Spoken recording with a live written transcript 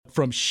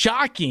From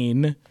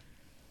shocking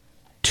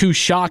to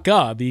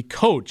Shaka, the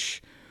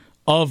coach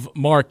of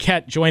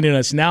Marquette, joining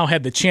us now,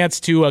 had the chance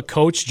to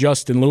coach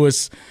Justin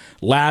Lewis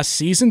last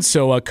season.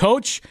 So,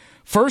 Coach,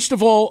 first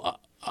of all,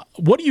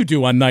 what do you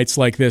do on nights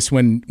like this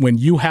when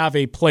you have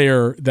a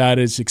player that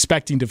is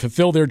expecting to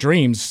fulfill their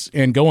dreams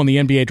and go on the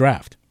NBA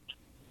draft?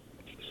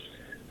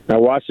 I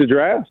watch the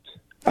draft.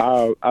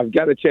 I've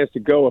got a chance to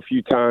go a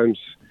few times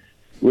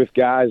with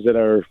guys that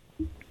are,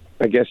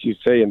 I guess you'd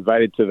say,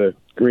 invited to the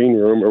green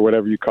room or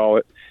whatever you call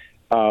it.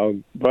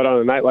 But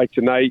on a night like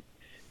tonight,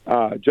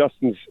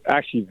 Justin's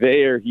actually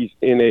there. He's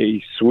in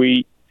a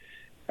suite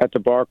at the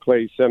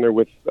Barclays Center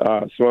with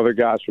some other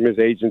guys from his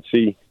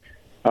agency.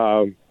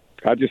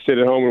 I just sit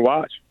at home and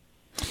watch.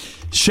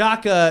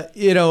 Shaka,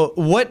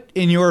 what,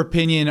 in your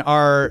opinion,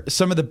 are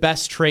some of the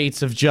best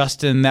traits of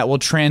Justin that will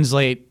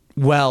translate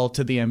well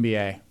to the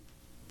NBA?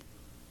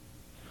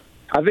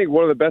 I think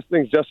one of the best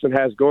things Justin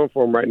has going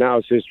for him right now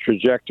is his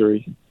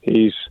trajectory.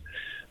 He's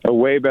a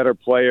way better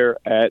player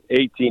at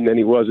 18 than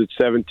he was at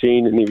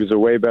 17, and he was a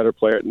way better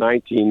player at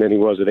 19 than he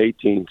was at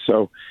 18.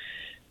 So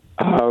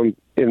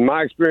in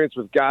my experience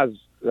with guys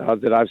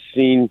that I've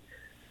seen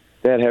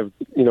that have,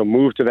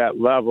 moved to that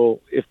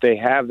level, if they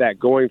have that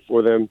going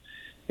for them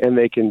and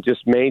they can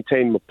just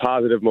maintain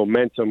positive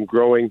momentum,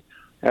 growing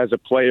as a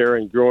player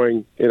and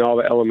growing in all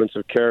the elements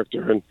of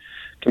character and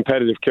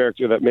competitive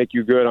character that make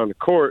you good on the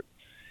court,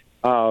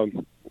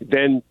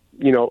 then,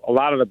 a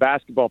lot of the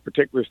basketball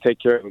particulars take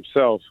care of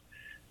themselves.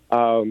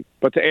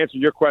 But to answer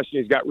your question,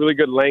 he's got really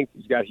good length.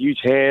 He's got huge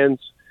hands.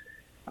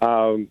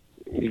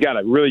 He's got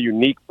a really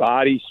unique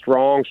body,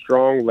 strong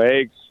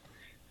legs.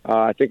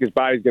 I think his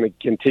body's going to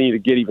continue to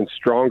get even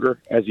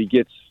stronger as he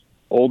gets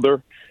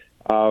older.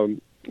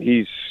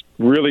 He's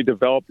really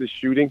developed his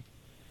shooting.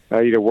 He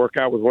did a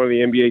workout with one of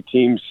the NBA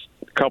teams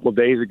a couple of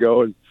days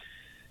ago and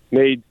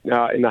made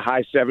in the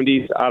high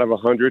 70s out of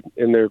 100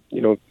 in their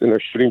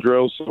shooting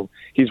drills. So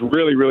he's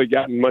really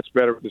gotten much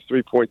better with his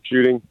 3-point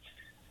shooting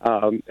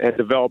and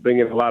developing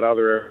in a lot of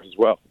other areas as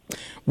well.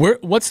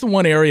 What's the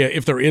one area,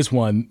 if there is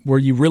one, where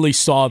you really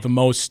saw the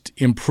most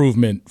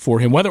improvement for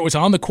him, whether it was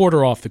on the court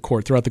or off the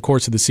court throughout the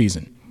course of the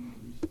season?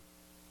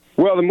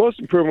 Well, the most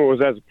improvement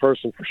was as a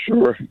person for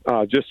sure.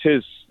 Just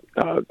his,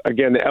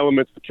 again, the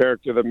elements of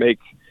character that make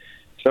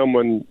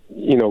someone,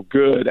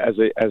 good as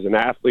an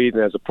athlete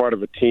and as a part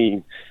of a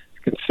team.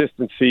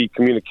 Consistency,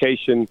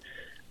 communication,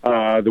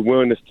 the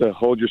willingness to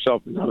hold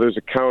yourself and others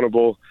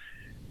accountable,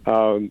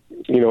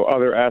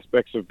 other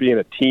aspects of being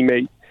a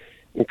teammate,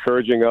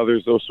 encouraging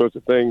others, those sorts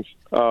of things.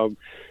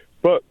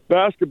 But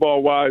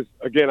basketball-wise,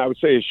 again, I would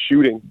say his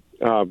shooting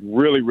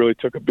really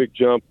took a big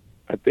jump.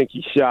 I think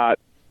he shot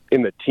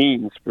in the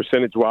teens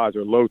percentage-wise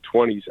or low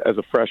 20s as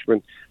a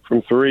freshman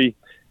from three.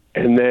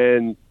 And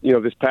then,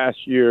 this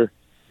past year,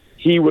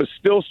 he was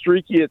still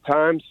streaky at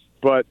times,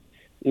 but,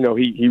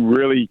 he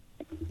really,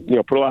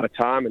 put a lot of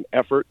time and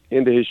effort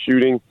into his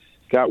shooting,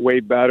 got way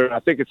better. And I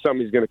think it's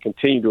something he's going to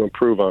continue to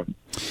improve on.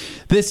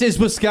 This is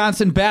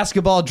Wisconsin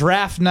Basketball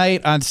Draft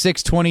Night on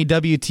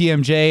 620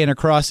 WTMJ and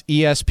across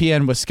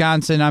ESPN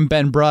Wisconsin. I'm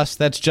Ben Brust.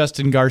 That's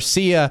Justin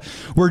Garcia.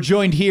 We're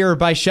joined here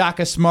by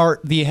Shaka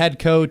Smart, the head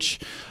coach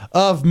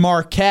of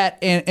Marquette.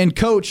 And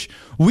Coach,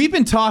 we've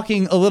been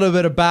talking a little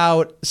bit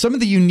about some of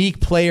the unique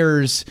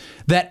players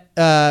that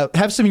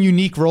have some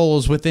unique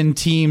roles within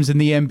teams in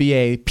the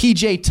NBA.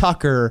 PJ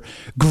Tucker,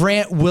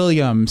 Grant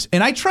Williams.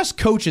 And I trust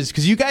coaches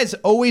because you guys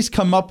always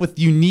come up with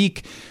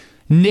unique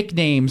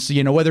nicknames,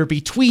 whether it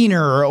be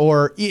tweener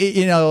or,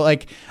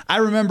 I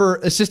remember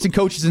assistant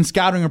coaches in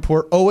scouting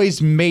report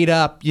always made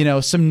up,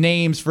 some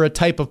names for a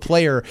type of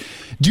player.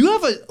 Do you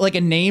have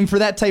a name for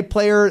that type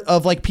player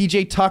of like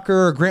PJ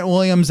Tucker or Grant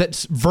Williams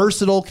that's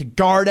versatile, could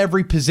guard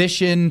every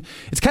position?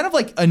 It's kind of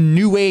like a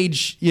new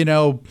age,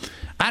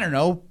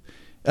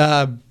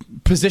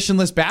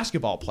 positionless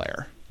basketball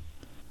player.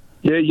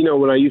 Yeah,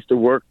 when I used to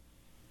work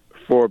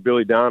for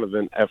Billy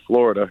Donovan at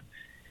Florida,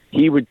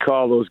 he would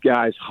call those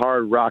guys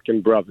hard rockin'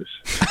 brothers.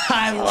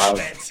 I love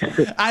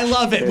it. I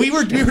love it. We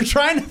were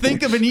trying to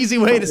think of an easy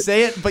way to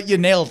say it, but you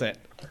nailed it.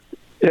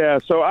 Yeah,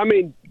 so,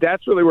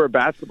 that's really where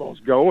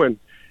basketball's going.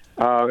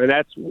 And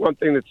that's one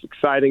thing that's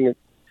exciting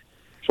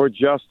for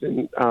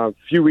Justin. A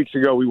few weeks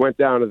ago, we went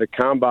down to the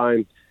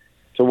Combine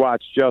to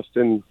watch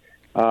Justin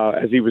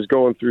as he was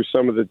going through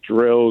some of the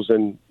drills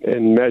and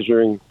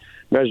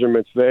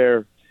measurements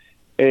there.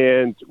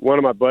 And one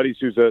of my buddies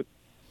who's a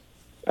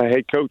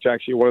head coach,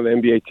 actually, one of the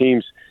NBA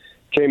teams,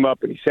 came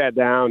up and he sat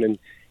down, and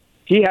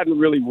he hadn't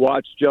really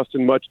watched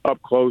Justin much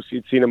up close.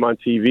 He'd seen him on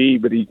TV,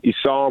 but he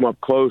saw him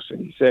up close, and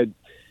he said,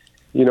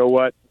 you know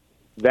what,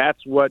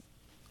 that's what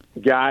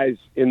guys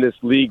in this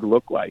league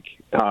look like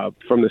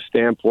from the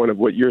standpoint of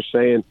what you're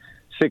saying,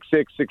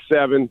 6'6",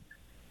 6'7",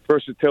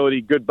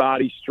 versatility, good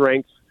body,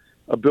 strength,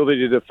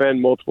 ability to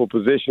defend multiple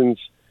positions.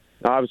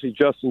 Obviously,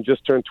 Justin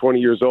just turned 20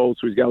 years old,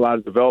 so he's got a lot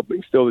of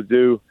developing still to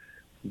do,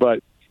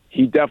 but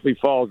he definitely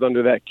falls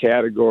under that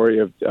category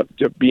of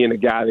just being a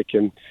guy that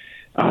can,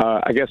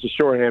 I guess a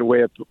shorthand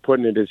way of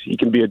putting it is he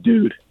can be a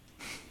dude.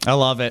 I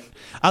love it.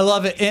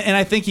 And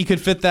I think he could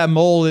fit that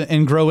mold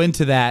and grow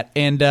into that.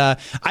 And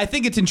I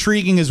think it's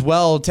intriguing as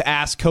well to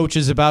ask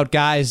coaches about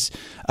guys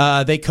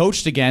they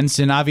coached against.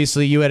 And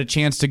obviously you had a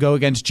chance to go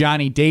against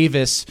Johnny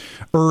Davis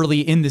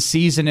early in the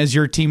season as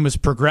your team was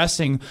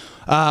progressing.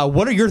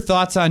 What are your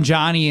thoughts on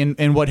Johnny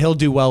and what he'll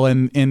do well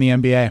in the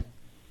NBA?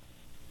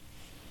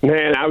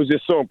 Man, I was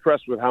just so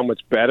impressed with how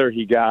much better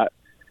he got.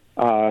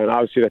 And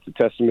obviously that's a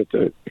testament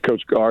to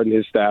Coach Gard and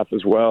his staff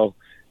as well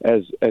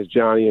as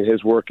Johnny and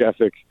his work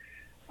ethic.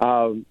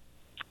 To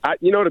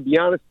be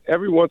honest,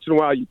 every once in a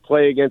while you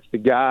play against a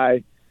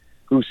guy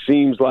who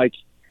seems like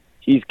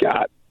he's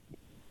got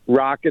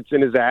rockets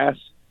in his ass.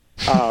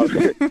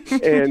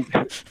 And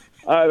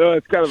I know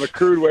it's kind of a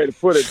crude way to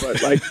put it,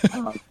 but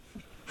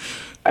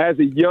as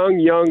a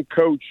young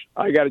coach,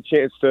 I got a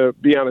chance to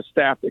be on a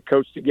staff that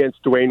coached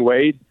against Dwayne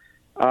Wade.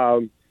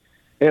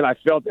 And I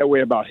felt that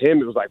way about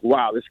him. It was like,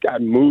 wow, this guy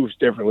moves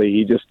differently.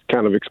 He just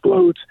kind of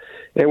explodes.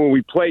 And when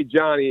we played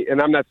Johnny,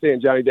 and I'm not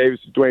saying Johnny Davis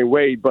is Dwayne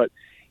Wade, but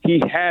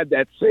he had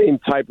that same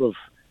type of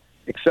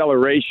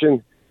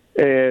acceleration.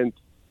 And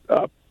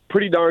a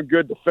pretty darn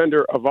good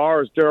defender of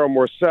ours, Daryl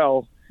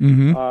Morcell,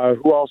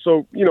 who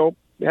also,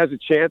 has a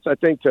chance, I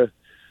think, to,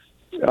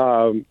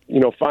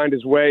 find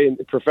his way in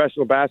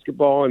professional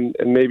basketball and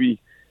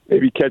maybe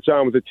catch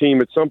on with the team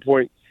at some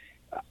point.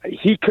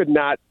 He could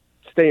not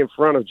stay in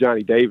front of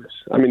Johnny Davis.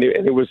 I mean,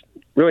 and it was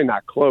really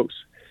not close.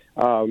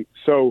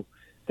 So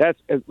that's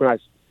when I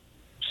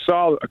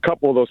saw a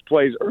couple of those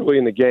plays early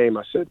in the game.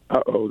 I said,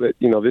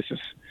 this is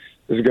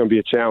going to be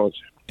a challenge.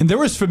 And there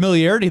was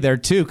familiarity there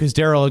too, because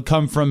Daryl had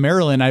come from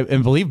Maryland. I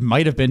believe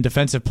might have been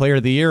Defensive Player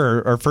of the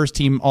Year or first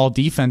team All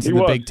Defense in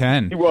the Big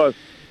Ten. He was,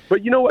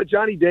 but you know what,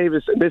 Johnny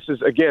Davis, and this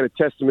is again a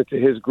testament to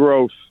his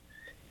growth.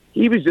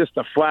 He was just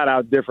a flat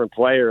out different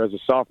player as a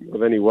sophomore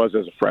than he was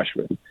as a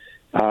freshman.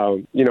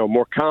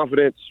 More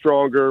confident,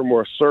 stronger,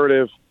 more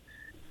assertive.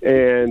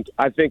 And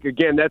I think,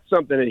 again, that's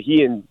something that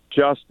he and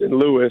Justin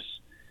Lewis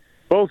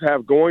both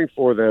have going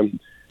for them.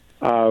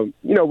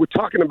 We're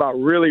talking about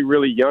really,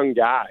 really young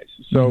guys.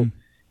 So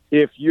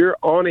if you're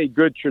on a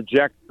good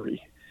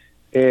trajectory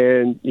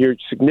and you're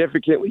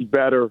significantly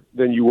better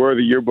than you were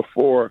the year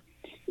before,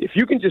 if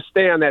you can just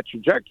stay on that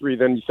trajectory,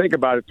 then you think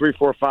about it 3,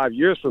 4, 5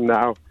 years from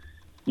now,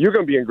 you're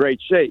going to be in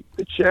great shape.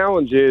 The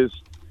challenge is,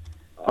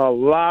 a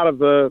lot of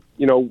the,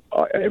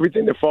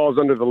 everything that falls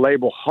under the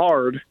label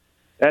hard,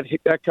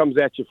 that comes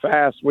at you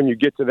fast when you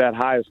get to that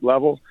highest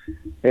level,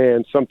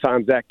 and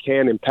sometimes that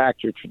can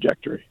impact your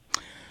trajectory.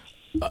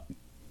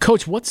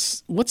 Coach,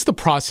 what's the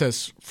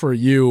process for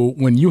you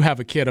when you have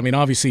a kid? I mean,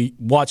 obviously,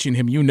 watching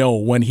him,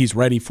 when he's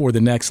ready for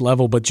the next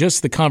level, but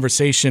just the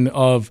conversation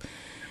of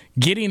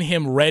getting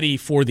him ready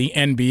for the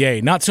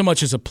NBA, not so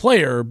much as a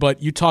player,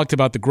 but you talked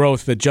about the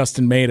growth that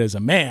Justin made as a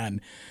man.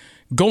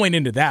 Going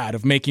into that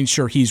of making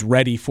sure he's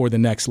ready for the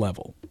next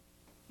level?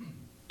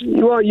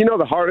 Well,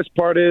 the hardest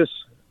part is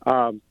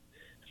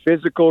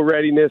physical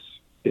readiness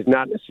is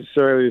not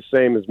necessarily the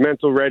same as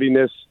mental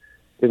readiness,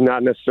 is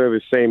not necessarily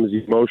the same as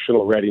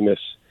emotional readiness.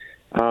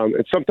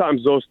 And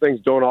sometimes those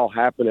things don't all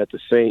happen at the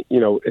same,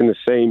 in the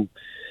same,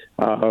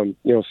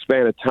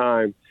 span of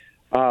time.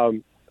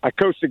 I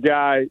coached a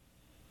guy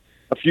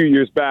a few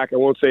years back, I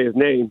won't say his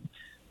name,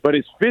 but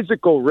his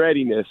physical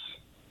readiness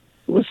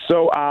was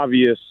so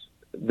obvious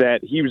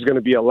that he was going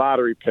to be a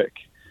lottery pick.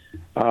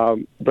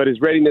 But his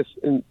readiness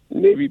in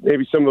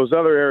maybe some of those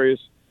other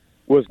areas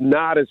was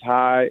not as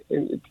high,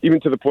 and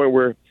even to the point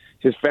where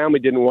his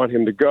family didn't want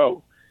him to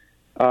go.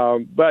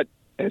 But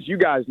as you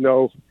guys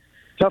know,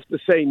 tough to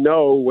say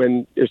no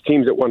when there's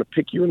teams that want to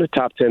pick you in the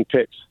top 10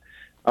 picks.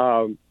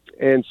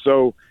 And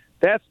so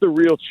that's the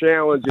real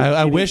challenge.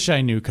 I wish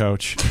I knew,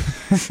 Coach.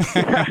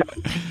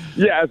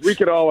 Yeah, as we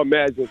could all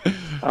imagine.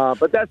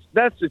 But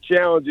that's the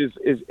challenge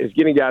is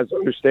getting guys to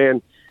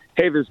understand,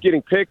 hey, there's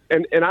getting picked.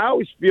 And I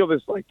always feel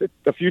this, like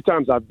the few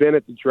times I've been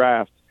at the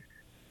draft,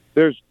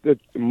 there's the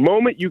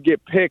moment you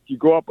get picked, you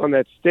go up on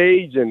that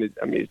stage, and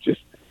it's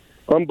just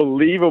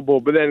unbelievable.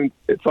 But then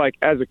it's like,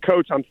 as a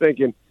coach, I'm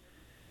thinking,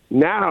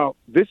 now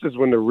this is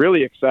when the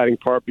really exciting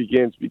part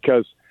begins,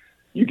 because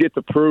you get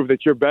to prove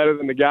that you're better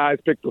than the guys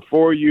picked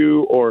before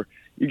you, or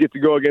you get to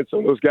go against some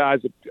of those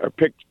guys that are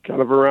picked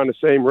kind of around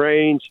the same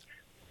range.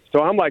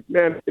 So I'm like,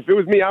 man, if it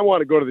was me, I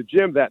want to go to the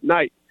gym that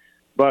night.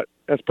 But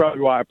that's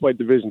probably why I played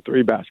Division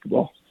III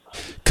basketball.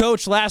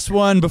 Coach, last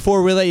one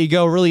before we let you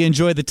go. Really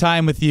enjoyed the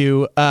time with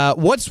you.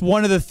 What's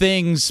one of the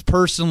things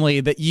personally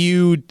that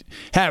you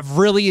have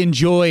really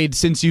enjoyed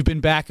since you've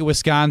been back at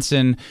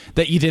Wisconsin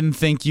that you didn't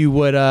think you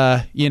would,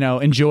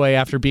 enjoy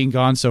after being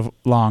gone so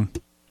long?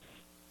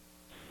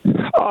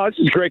 Oh, it's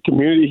a great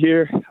community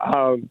here.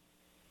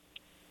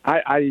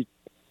 I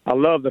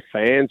love the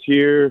fans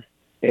here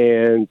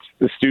and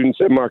the students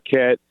at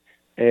Marquette.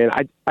 And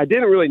I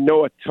didn't really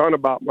know a ton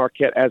about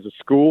Marquette as a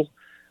school.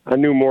 I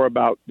knew more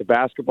about the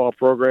basketball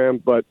program,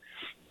 but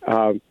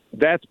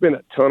that's been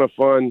a ton of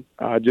fun.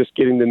 Just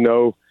getting to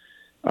know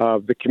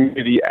the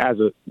community as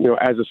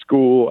a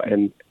school,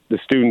 and the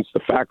students,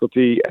 the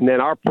faculty, and then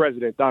our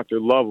president,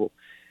 Dr. Lovell,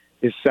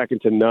 is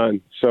second to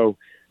none. So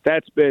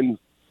that's been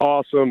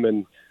awesome,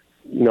 and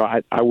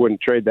I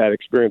wouldn't trade that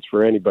experience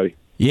for anybody.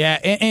 Yeah,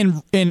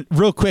 and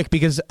real quick,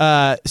 because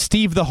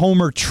Steve the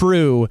Homer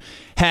True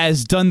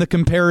has done the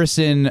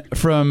comparison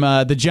from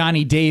the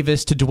Johnny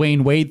Davis to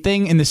Dwayne Wade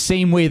thing in the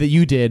same way that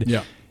you did.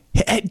 Yeah.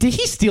 Did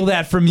he steal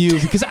that from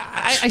you? Because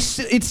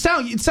it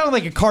sounded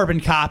like a carbon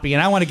copy,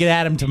 and I want to get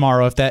at him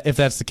tomorrow if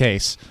that's the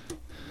case.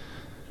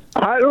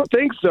 I don't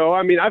think so.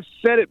 I mean, I've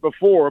said it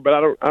before, but I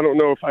don't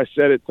know if I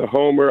said it to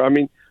Homer. I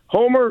mean,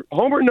 Homer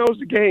knows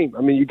the game.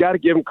 I mean, you got to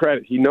give him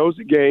credit. He knows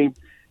the game.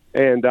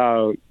 And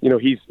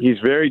he's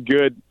very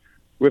good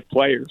with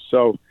players,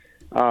 so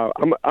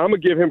I'm gonna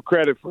give him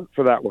credit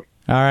for that one.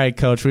 All right,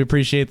 Coach. We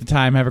appreciate the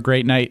time. Have a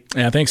great night.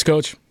 Yeah, thanks,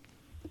 Coach.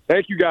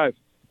 Thank you, guys.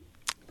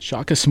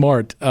 Shaka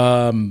Smart.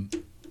 I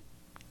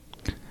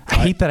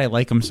hate that I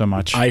like him so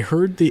much. I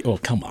heard the. Oh,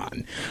 come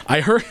on! I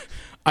heard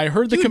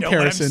the comparison. Know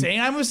what I'm saying?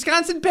 I'm a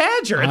Wisconsin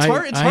Badger. It's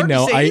hard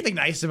to say anything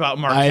nice about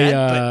Marquette.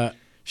 But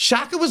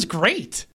Shaka was great.